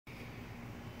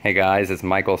Hey guys, it's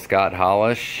Michael Scott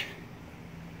Hollash,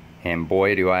 and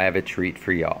boy do I have a treat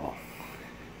for y'all.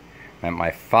 At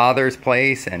my father's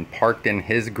place and parked in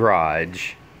his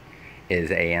garage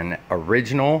is an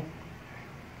original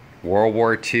World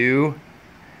War II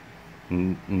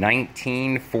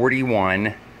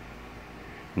 1941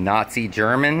 Nazi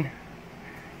German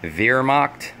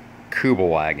Wehrmacht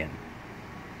Kubelwagen.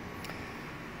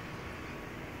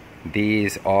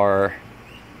 These are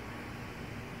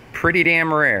pretty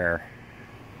damn rare.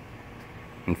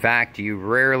 In fact, you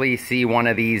rarely see one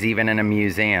of these even in a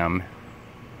museum.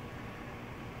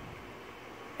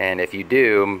 And if you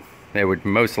do, it would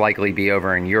most likely be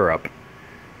over in Europe.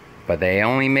 But they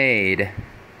only made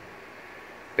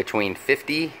between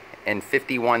 50 and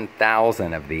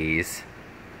 51,000 of these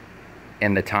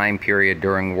in the time period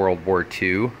during World War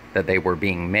II that they were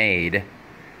being made.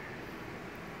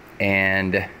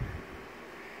 And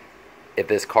if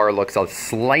this car looks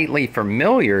slightly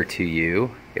familiar to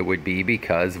you, it would be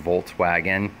because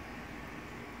Volkswagen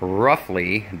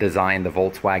roughly designed the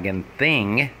Volkswagen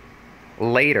thing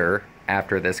later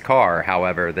after this car.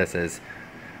 However, this is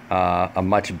a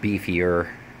much beefier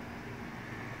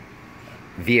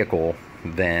vehicle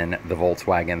than the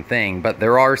Volkswagen thing, but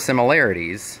there are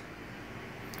similarities.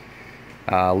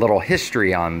 A little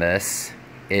history on this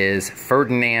is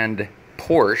Ferdinand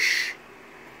Porsche,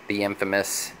 the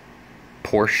infamous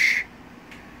Porsche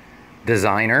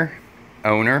designer,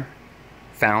 owner,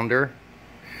 founder,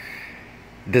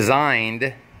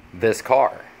 designed this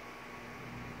car.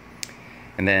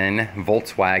 And then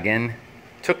Volkswagen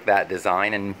took that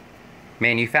design and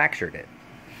manufactured it.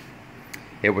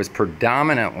 It was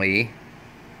predominantly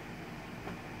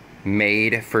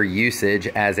made for usage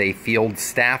as a field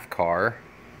staff car.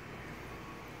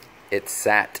 It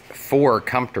sat four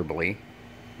comfortably,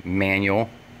 manual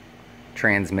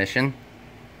transmission.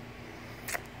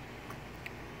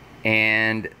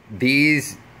 And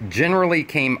these generally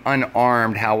came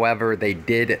unarmed. However, they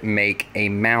did make a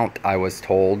mount, I was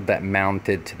told, that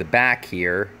mounted to the back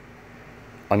here.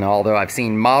 And although I've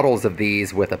seen models of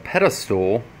these with a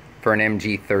pedestal for an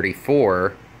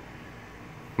MG34,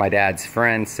 my dad's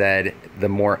friend said the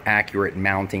more accurate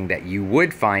mounting that you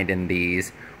would find in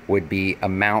these would be a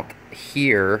mount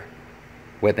here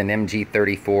with an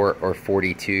MG34 or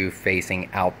 42 facing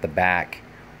out the back,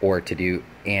 or to do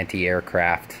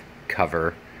anti-aircraft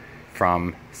cover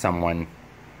from someone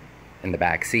in the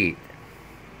back seat.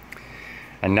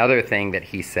 Another thing that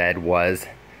he said was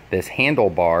this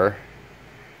handlebar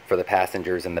for the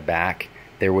passengers in the back,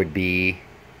 there would be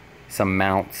some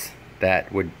mounts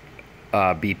that would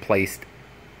be placed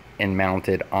and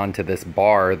mounted onto this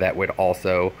bar that would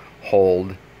also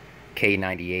hold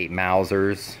K98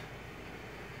 Mausers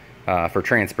for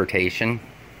transportation.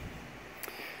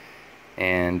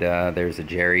 And there's a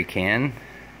jerry can.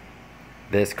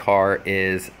 This car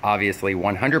is obviously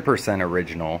 100%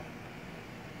 original.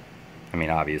 I mean,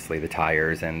 obviously the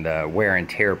tires and the wear and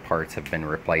tear parts have been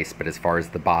replaced, but as far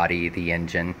as the body, the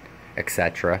engine,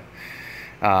 etc.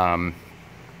 And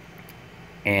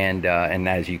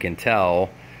as you can tell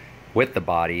with the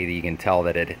body, you can tell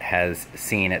that it has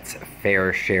seen its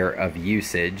fair share of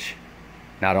usage,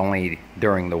 not only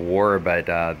during the war, but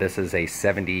this is a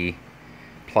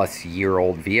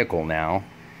 70-plus-year-old vehicle now.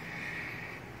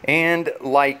 And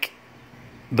like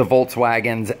the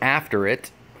Volkswagens after it,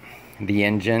 the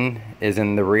engine is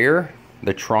in the rear,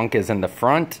 the trunk is in the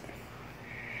front,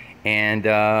 and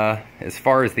as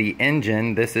far as the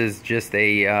engine, this is just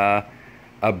a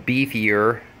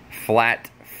beefier flat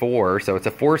four, so it's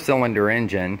a four-cylinder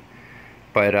engine,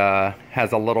 but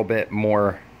has a little bit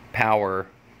more power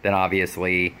than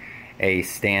obviously a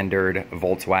standard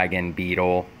Volkswagen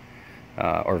Beetle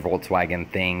or Volkswagen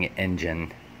thing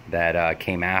engine that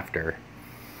came after.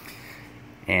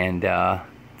 And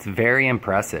it's very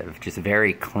impressive, just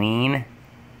very clean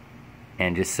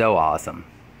and just so awesome.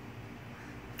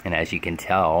 And as you can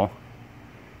tell,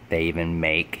 they even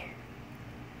make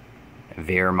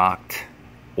Wehrmacht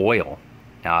oil.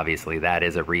 Now obviously that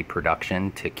is a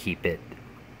reproduction to keep it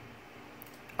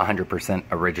 100%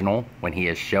 original when he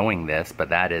is showing this, but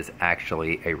that is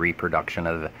actually a reproduction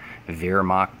of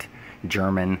Wehrmacht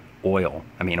German oil.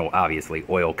 I mean, obviously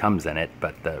oil comes in it,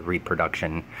 but the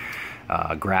reproduction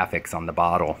graphics on the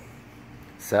bottle.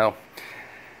 So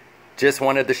just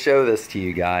wanted to show this to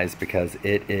you guys because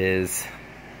it is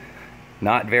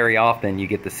not very often you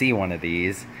get to see one of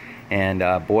these.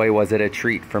 And boy, was it a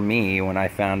treat for me when I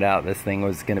found out this thing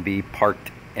was going to be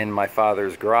parked in my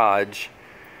father's garage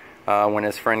when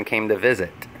his friend came to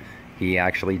visit. He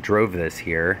actually drove this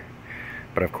here,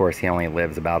 but of course he only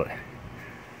lives about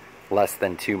less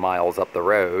than 2 miles up the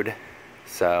road.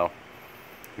 So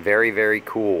Very, very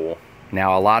cool.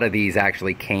 Now, a lot of these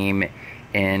actually came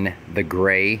in the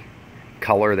gray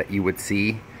color that you would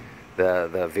see,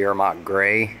 the Wehrmacht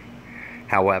gray.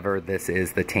 However, this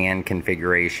is the tan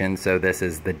configuration, so this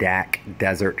is the DAC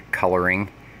desert coloring.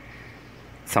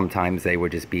 Sometimes they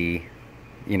would just be,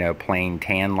 you know, plain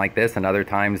tan like this, and other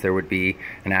times there would be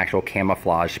an actual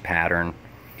camouflage pattern.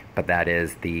 But that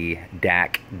is the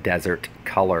DAC desert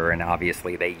color, and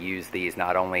obviously they use these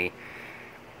not only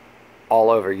all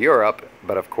over Europe,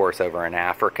 but of course over in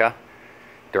Africa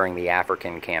during the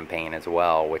African campaign as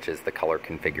well, which is the color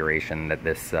configuration that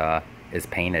this is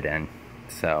painted in.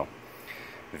 So,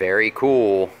 very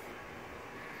cool.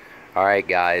 Alright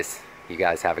guys, you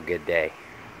guys have a good day.